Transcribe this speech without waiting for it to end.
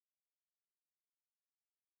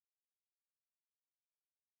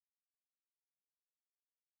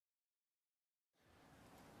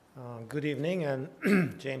Good evening, and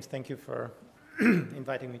James, thank you for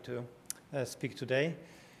inviting me to speak today.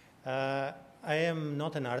 I am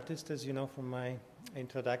not an artist, as you know from my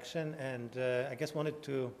introduction, and I guess wanted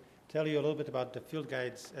to tell you a little bit about the field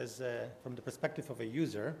guides as from the perspective of a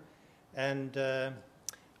user, and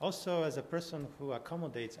also as a person who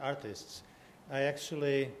accommodates artists. I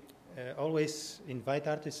actually always invite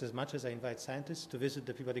artists as much as I invite scientists to visit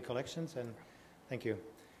the Peabody collections, and thank you,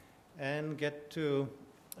 and get to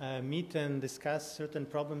meet and discuss certain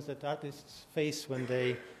problems that artists face when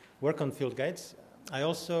they work on field guides. I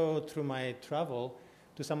also, through my travel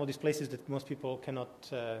to some of these places that most people cannot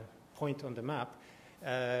point on the map,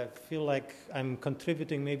 feel like I'm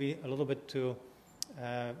contributing maybe a little bit to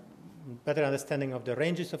better understanding of the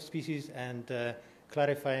ranges of species and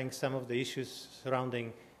clarifying some of the issues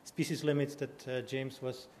surrounding species limits that James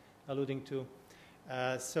was alluding to.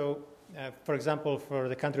 For example, for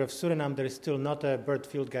the country of Suriname, there is still not a bird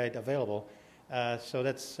field guide available. So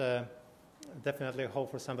that's definitely a hole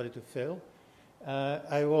for somebody to fill.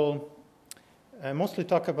 I will mostly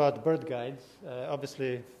talk about bird guides,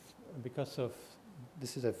 obviously because of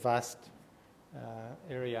this is a vast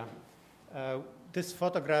area. This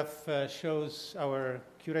photograph shows our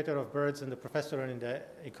curator of birds and the professor in the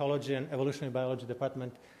ecology and evolutionary biology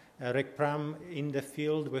department, Rick Pram, in the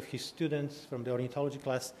field with his students from the ornithology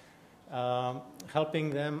class, helping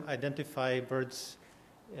them identify birds.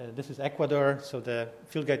 This is Ecuador, so the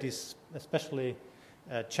field guide is especially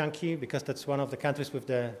chunky because that's one of the countries with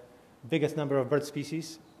the biggest number of bird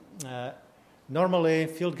species. Normally,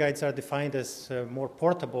 field guides are defined as more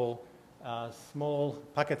portable, small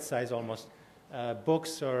packet size almost,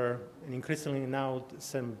 books or increasingly now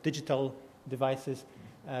some digital devices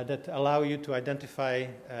that allow you to identify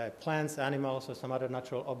plants, animals, or some other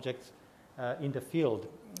natural objects in the field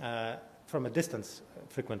from a distance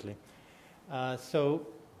frequently.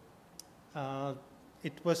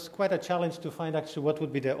 It was quite a challenge to find actually what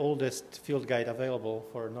would be the oldest field guide available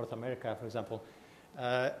for North America, for example.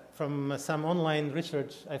 From some online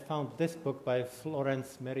research, I found this book by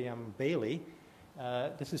Florence Merriam Bailey.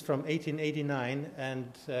 This is from 1889, and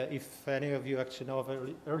if any of you actually know of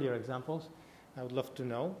earlier examples, I would love to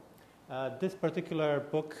know. This particular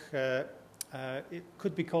book, it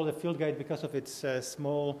could be called a field guide because of its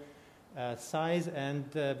small size and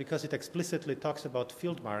because it explicitly talks about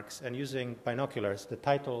field marks and using binoculars. The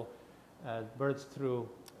title, Birds Through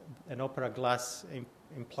an Opera Glass,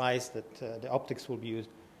 implies that the optics will be used.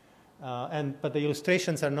 But the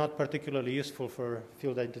illustrations are not particularly useful for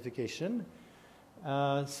field identification.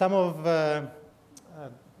 Some of the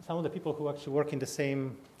people who actually work in the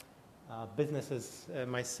same business as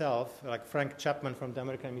myself, like Frank Chapman from the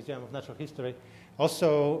American Museum of Natural History,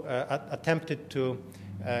 also attempted to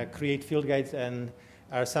create field guides and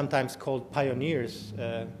are sometimes called pioneers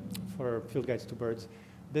for field guides to birds.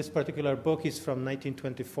 This particular book is from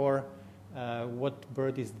 1924, What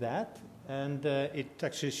Bird Is That? And it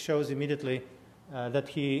actually shows immediately that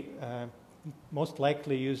he most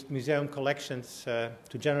likely used museum collections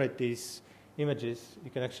to generate these images.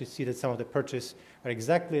 You can actually see that some of the perches are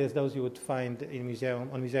exactly as those you would find in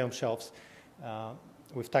on museum shelves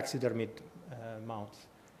with taxidermied mounts.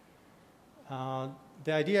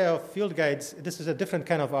 The idea of field guides, this is a different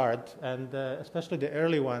kind of art, and especially the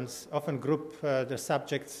early ones often group the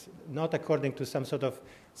subjects not according to some sort of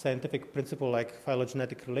scientific principle like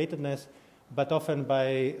phylogenetic relatedness, but often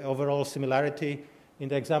by overall similarity. In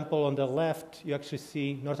the example on the left, you actually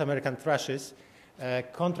see North American thrushes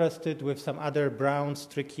contrasted with some other brown,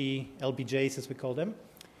 streaky LBJs, as we call them.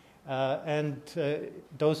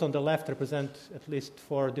 Those on the left represent at least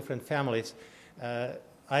 4 different families.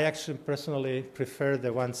 I actually personally prefer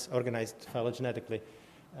the ones organized phylogenetically,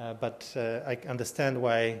 but I understand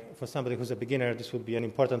why, for somebody who's a beginner, this would be an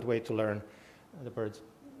important way to learn the birds.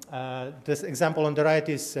 This example on the right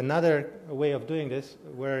is another way of doing this,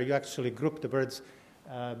 where you actually group the birds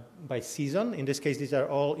by season. In this case, these are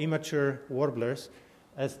all immature warblers,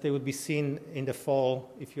 as they would be seen in the fall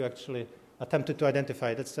if you actually attempted to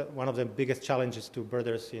identify. That's one of the biggest challenges to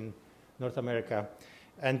birders in North America.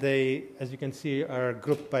 And they, as you can see, are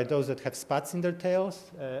grouped by those that have spots in their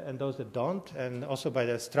tails and those that don't, and also by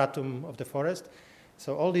the stratum of the forest.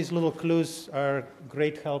 So all these little clues are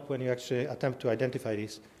great help when you actually attempt to identify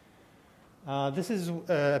these. This is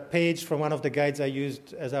a page from one of the guides I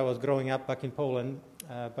used as I was growing up back in Poland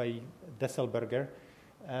by Desselberger.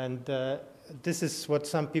 And this is what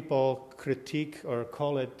some people critique or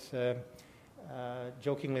call it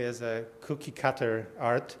jokingly as a cookie cutter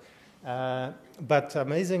art. But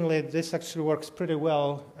amazingly, this actually works pretty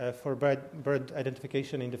well for bird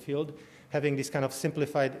identification in the field, having this kind of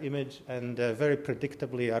simplified image and very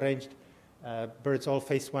predictably arranged. Birds all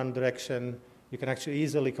face one direction. You can actually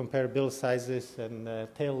easily compare bill sizes and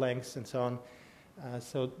tail lengths and so on.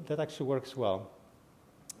 So that actually works well.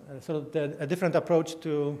 So a different approach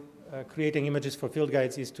to creating images for field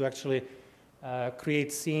guides is to actually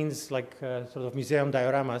create scenes like sort of museum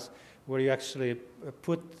dioramas, where you actually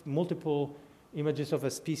put multiple images of a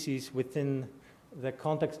species within the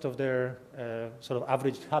context of their sort of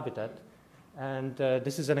averaged habitat. And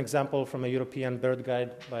this is an example from a European bird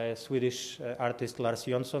guide by a Swedish artist, Lars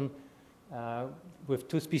Jonsson, with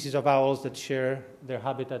two species of owls that share their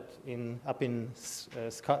habitat up in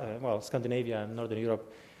Scandinavia and Northern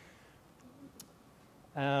Europe.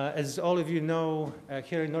 As all of you know,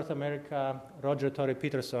 here in North America, Roger Torrey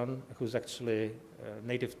Peterson, who's actually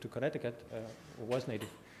native to Connecticut, was native,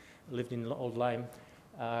 lived in Old Lyme,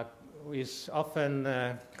 is often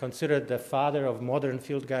considered the father of modern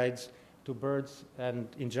field guides to birds, and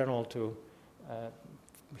in general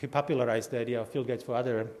he popularized the idea of field guides for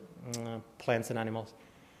other plants and animals.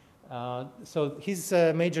 So his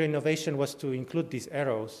major innovation was to include these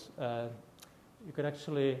arrows. You can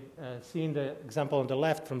actually see in the example on the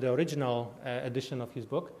left from the original edition of his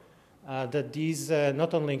book that these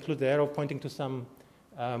not only include the arrow pointing to some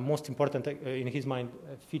most important, in his mind,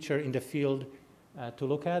 feature in the field to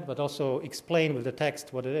look at, but also explain with the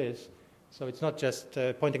text what it is. So it's not just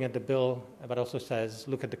pointing at the bill, but also says,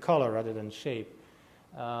 look at the color rather than shape.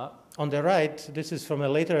 On the right, this is from a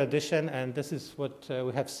later edition, and this is what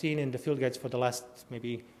we have seen in the field guides for the last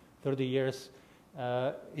maybe 30 years,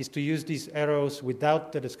 is to use these arrows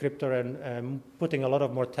without the descriptor and putting a lot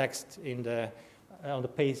of more text in on the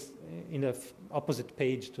page, in the opposite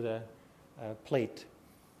page to the plate.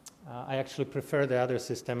 I actually prefer the other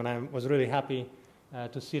system, and I was really happy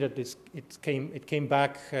to see that it came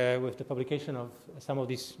back with the publication of some of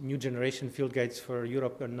these new generation field guides for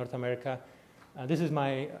Europe and North America. This is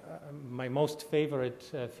my most favorite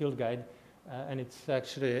field guide, and it's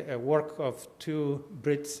actually a work of two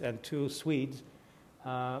Brits and two Swedes.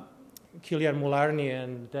 Kilian Mularny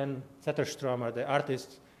and Dan Zetterstrom are the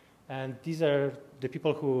artists, and these are the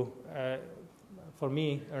people who, for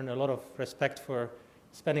me, earn a lot of respect for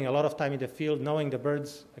spending a lot of time in the field, knowing the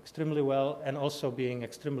birds extremely well, and also being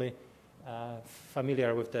extremely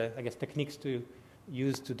familiar with the, I guess, techniques to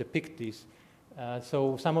use to depict these.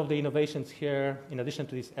 So some of the innovations here, in addition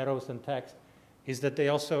to these arrows and text, is that they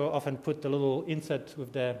also often put the little inset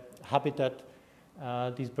with the habitat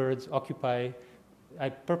these birds occupy. I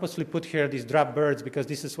purposely put here these drab birds because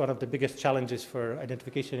this is one of the biggest challenges for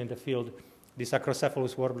identification in the field, these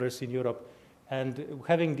Acrocephalus warblers in Europe. And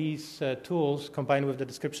having these tools combined with the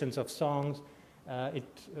descriptions of songs,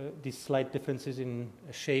 these slight differences in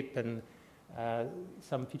shape and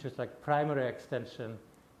some features like primary extension,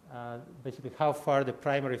 basically how far the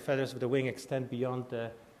primary feathers of the wing extend beyond the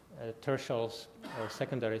tertials or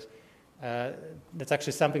secondaries. That's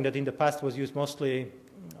actually something that in the past was used mostly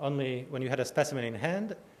only when you had a specimen in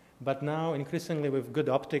hand, but now increasingly with good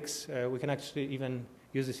optics, we can actually even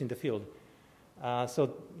use this in the field.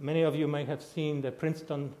 So many of you may have seen the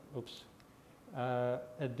Princeton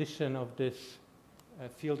edition of this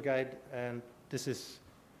field guide, and this is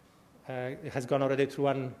it has gone already through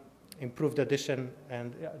one improved edition,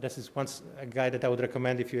 and this is once a guide that I would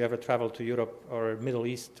recommend if you ever travel to Europe or Middle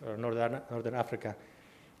East or Northern Africa.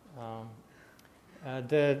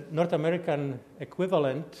 The North American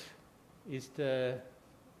equivalent is the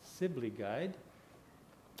Sibley guide,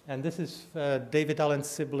 and this is David Allen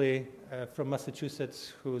Sibley from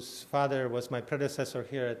Massachusetts, whose father was my predecessor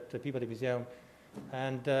here at the Peabody Museum,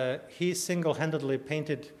 and he single-handedly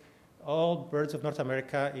painted all birds of North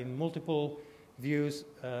America in multiple views.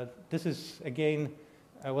 This is, again,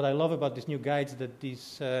 what I love about these new guides, that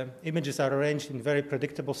these images are arranged in a very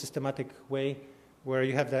predictable, systematic way, where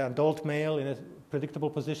you have the adult male in a predictable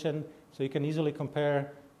position, so you can easily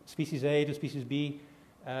compare species A to species B.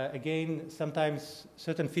 Again, sometimes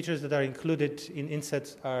certain features that are included in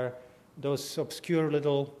insets are those obscure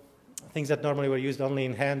little things that normally were used only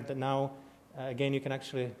in hand, but now, again, you can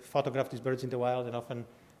actually photograph these birds in the wild and often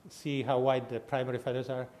see how wide the primary feathers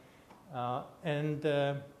are.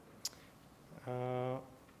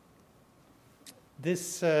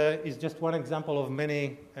 This is just one example of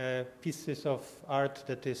many pieces of art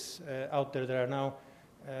that is out there. There are now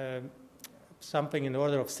something in the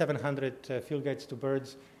order of 700 field guides to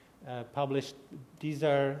birds published. These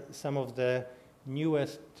are some of the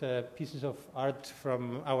newest pieces of art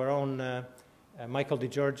from our own Michael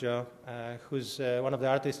DiGiorgio, who's one of the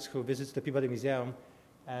artists who visits the Peabody Museum.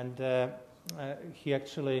 And he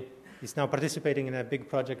actually is now participating in a big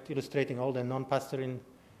project illustrating all the non-passerine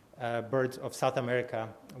birds of South America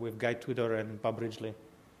with Guy Tudor and Bob Ridgely.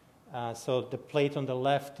 So the plate on the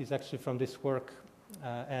left is actually from this work,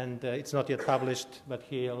 and it's not yet published, but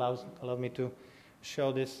he allowed me to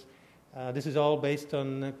show this. This is all based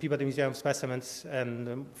on Peabody Museum specimens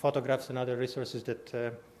and photographs and other resources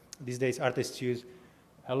that these days artists use.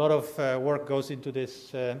 A lot of work goes into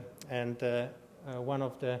this, and one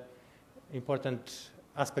of the important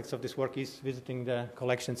aspects of this work is visiting the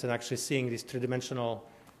collections and actually seeing these three-dimensional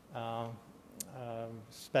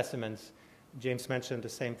specimens. James mentioned the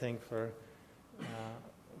same thing for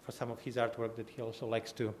some of his artwork, that he also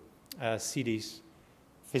likes to see these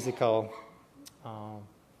physical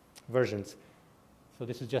versions. So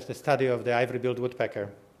this is just a study of the ivory-billed woodpecker.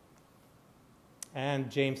 And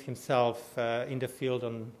James himself in the field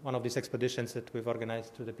on one of these expeditions that we've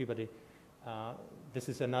organized through the Peabody. This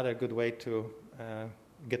is another good way to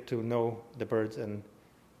get to know the birds and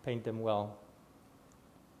paint them well.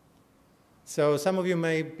 So some of you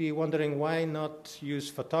may be wondering, why not use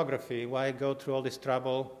photography? Why go through all this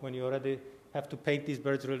trouble when you already have to paint these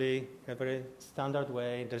birds really in a very standard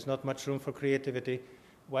way? There's not much room for creativity.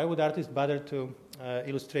 Why would artists bother to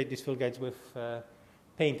illustrate these field guides with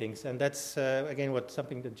paintings? And that's, again,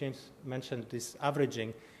 something that James mentioned, this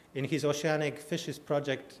averaging. In his Oceanic Fishes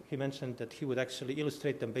project, he mentioned that he would actually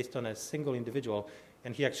illustrate them based on a single individual,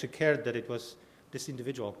 and he actually cared that it was this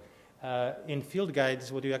individual. In field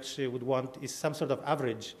guides, what you actually would want is some sort of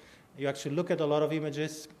average. You actually look at a lot of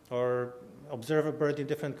images or observe a bird in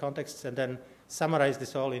different contexts and then summarize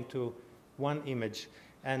this all into one image.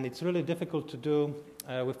 And it's really difficult to do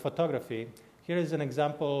with photography. Here is an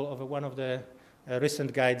example of one of the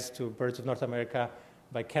recent guides to birds of North America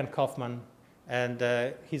by Ken Kaufman, and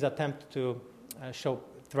his attempt to show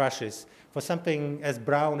thrushes. For something as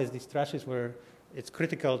brown as these thrushes, where it's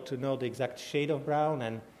critical to know the exact shade of brown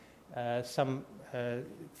and some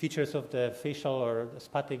features of the facial or the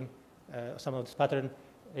spotting, some of the pattern,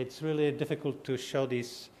 it's really difficult to show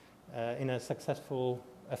these in a successful,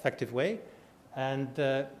 effective way. And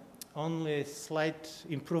only slight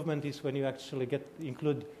improvement is when you actually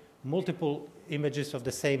include multiple images of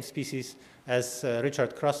the same species, as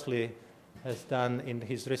Richard Crossley has done in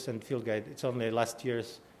his recent field guide. It's only last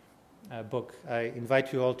year's book. I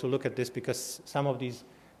invite you all to look at this, because some of these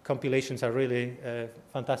compilations are really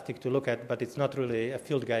fantastic to look at, but it's not really a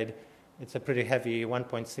field guide. It's a pretty heavy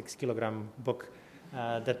 1.6 kilogram book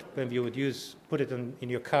that when you would put it in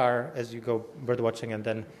your car as you go bird watching, and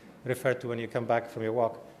then refer to when you come back from your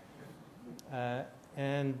walk.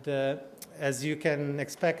 As you can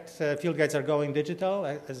expect, field guides are going digital,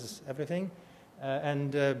 as everything.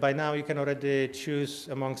 By now you can already choose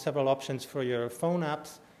among several options for your phone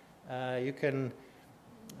apps. You can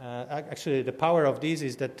actually, the power of these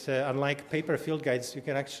is that unlike paper field guides, you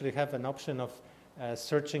can actually have an option of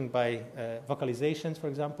searching by vocalizations, for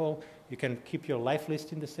example. You can keep your life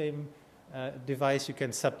list in the same device. You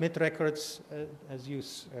can submit records as you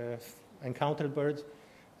encounter birds.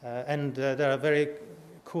 There are very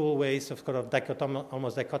cool ways of kind of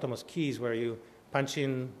almost dichotomous keys, where you punch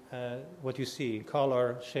in what you see,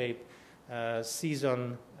 color, shape,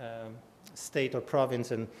 season, state or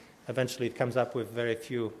province, and eventually it comes up with very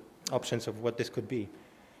few options of what this could be.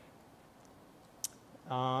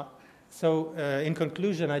 In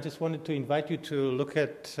conclusion, I just wanted to invite you to look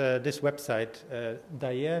at this website.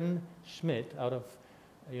 Diane Schmidt, out of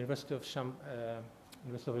University of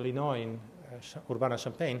Illinois in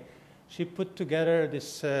Urbana-Champaign, she put together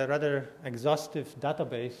this rather exhaustive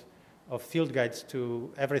database of field guides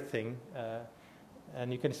to everything.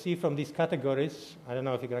 And you can see from these categories, I don't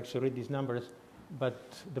know if you can actually read these numbers, but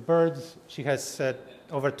the birds, she has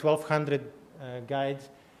over 1,200 guides.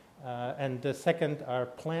 And the second are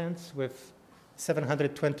plants with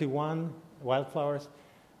 721 wildflowers.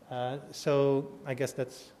 So I guess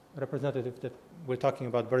that's representative that we're talking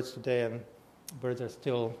about birds today, and birds are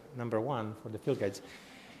still number one for the field guides.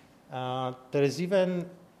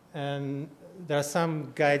 There are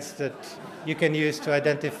some guides that you can use to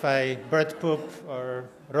identify bird poop or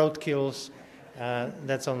roadkills.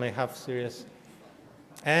 That's only half serious.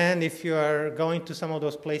 And if you are going to some of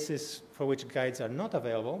those places for which guides are not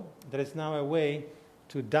available, there is now a way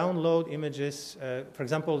to download images. For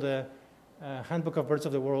example, the Handbook of Birds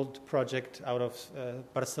of the World project out of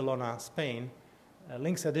Barcelona, Spain,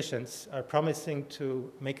 Lynx Editions are promising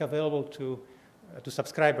to make available to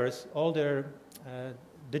subscribers all their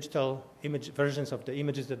digital image versions of the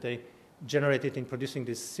images that they generated in producing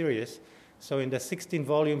this series. So in the 16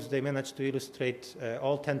 volumes, they managed to illustrate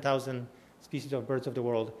all 10,000 species of birds of the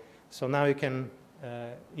world. So now you can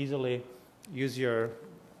easily use your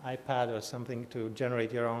iPad or something to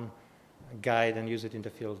generate your own guide and use it in the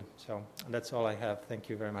field. So that's all I have. Thank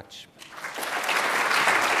you very much.